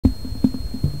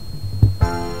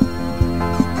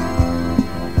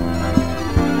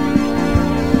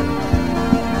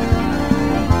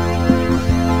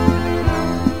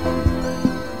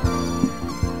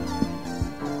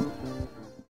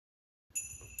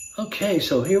Okay,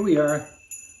 so here we are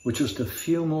with just a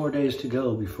few more days to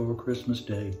go before Christmas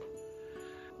Day.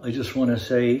 I just want to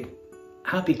say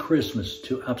Happy Christmas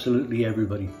to absolutely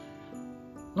everybody.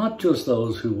 Not just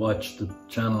those who watch the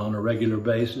channel on a regular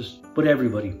basis, but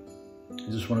everybody.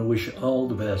 I just want to wish you all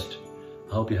the best.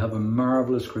 I hope you have a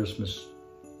marvellous Christmas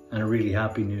and a really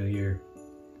happy New Year.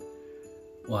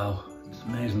 Wow, it's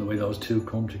amazing the way those two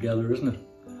come together, isn't it?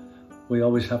 We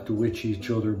always have to wish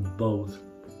each other both.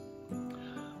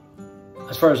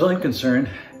 As far as I'm concerned,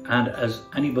 and as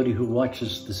anybody who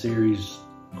watches the series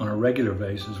on a regular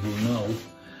basis will know,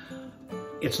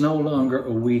 it's no longer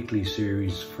a weekly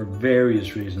series for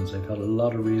various reasons. I've had a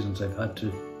lot of reasons I've had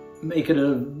to make it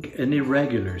an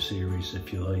irregular series,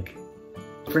 if you like.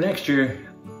 For next year,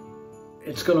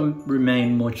 it's going to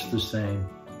remain much the same.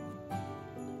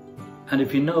 And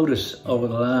if you notice, over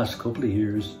the last couple of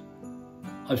years,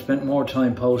 I've spent more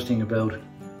time posting about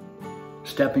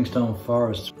stepping stone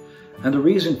forests. And the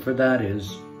reason for that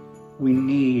is we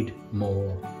need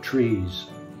more trees.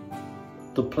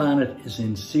 The planet is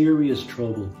in serious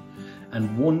trouble,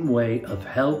 and one way of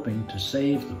helping to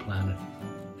save the planet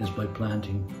is by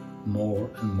planting more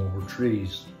and more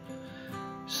trees.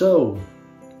 So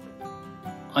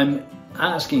I'm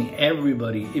asking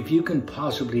everybody if you can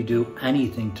possibly do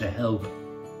anything to help.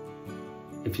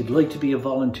 If you'd like to be a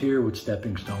volunteer with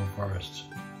Stepping Stone Forests,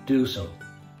 do so.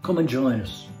 Come and join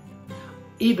us.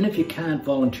 Even if you can't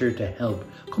volunteer to help,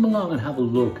 come along and have a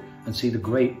look and see the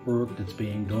great work that's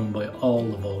being done by all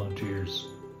the volunteers.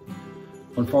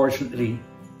 Unfortunately,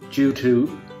 due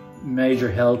to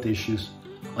major health issues,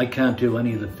 I can't do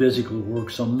any of the physical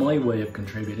work, so my way of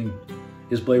contributing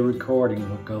is by recording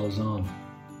what goes on.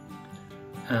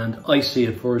 And I see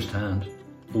it firsthand,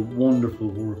 the wonderful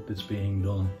work that's being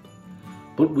done.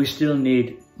 But we still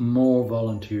need more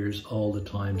volunteers all the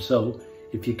time, so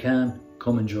if you can,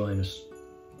 come and join us.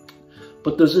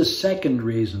 But there's a second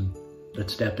reason that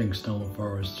stepping stone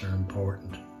forests are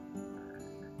important.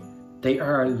 They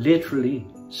are literally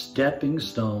stepping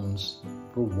stones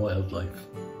for wildlife.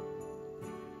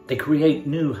 They create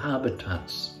new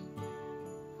habitats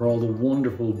for all the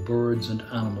wonderful birds and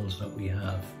animals that we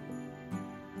have.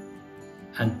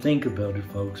 And think about it,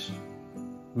 folks.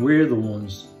 We're the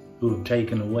ones who have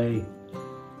taken away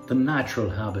the natural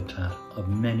habitat of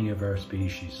many of our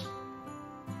species.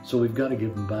 So we've got to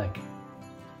give them back.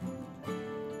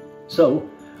 So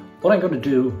what I'm going to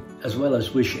do, as well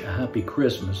as wish you a happy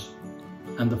Christmas,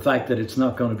 and the fact that it's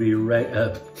not going to be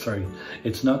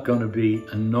it's not going to be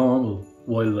a normal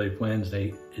Wildlife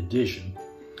Wednesday edition.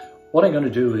 What I'm going to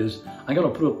do is I'm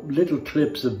going to put up little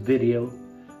clips of video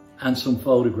and some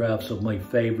photographs of my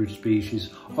favorite species,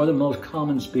 or the most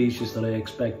common species that I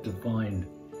expect to find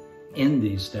in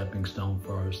these stepping stone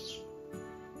forests.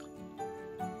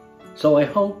 So I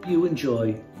hope you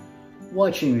enjoy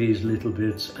watching these little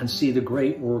bits and see the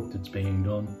great work that's being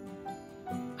done,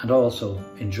 and also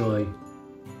enjoy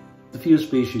the few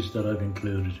species that I've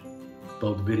included,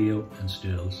 both video and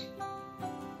stills.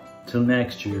 Till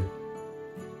next year,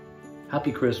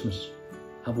 happy Christmas.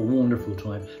 Have a wonderful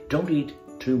time. Don't eat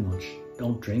too much.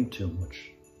 Don't drink too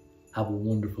much. Have a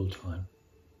wonderful time.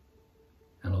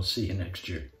 And I'll see you next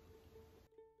year.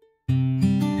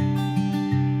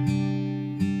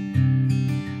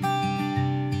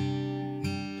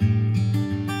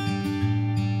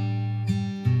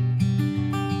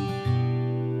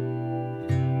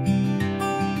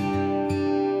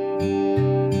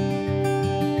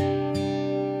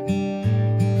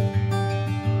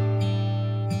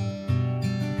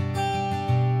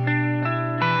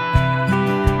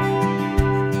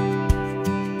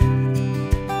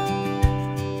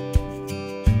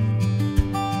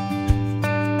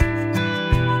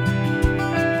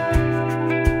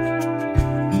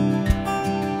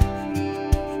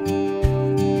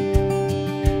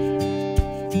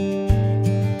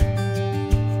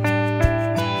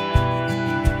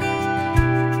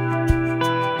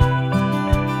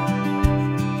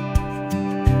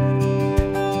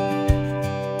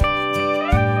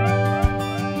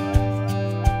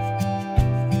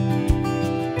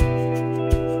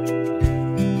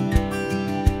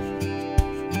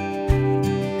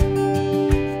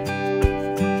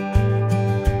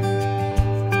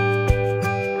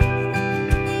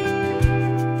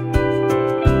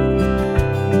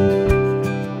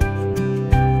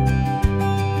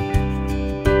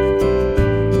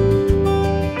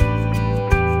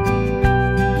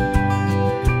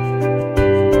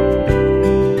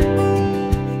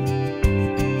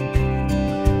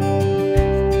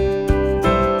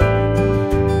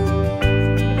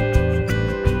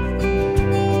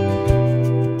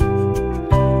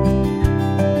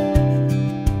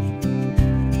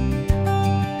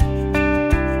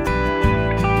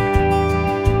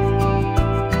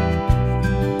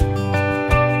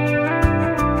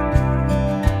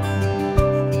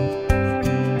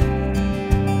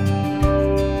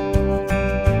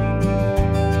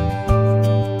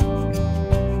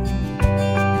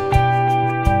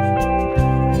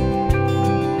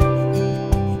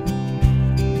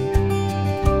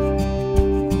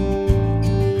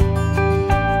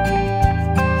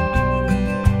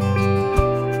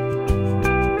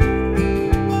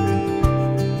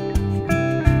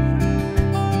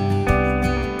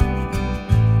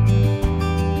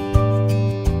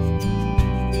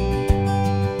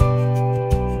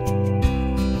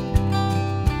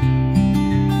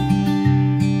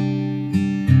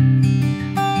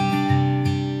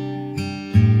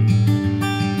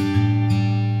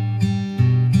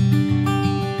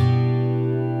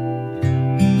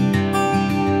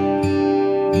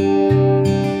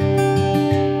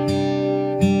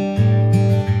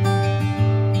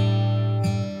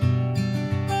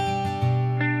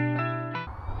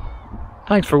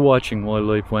 Thanks for watching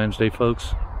Wildlife Wednesday,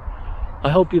 folks. I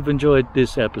hope you've enjoyed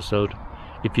this episode.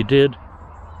 If you did,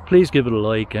 please give it a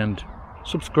like and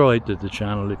subscribe to the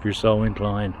channel if you're so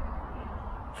inclined.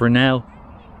 For now,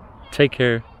 take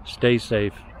care, stay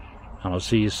safe, and I'll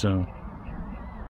see you soon.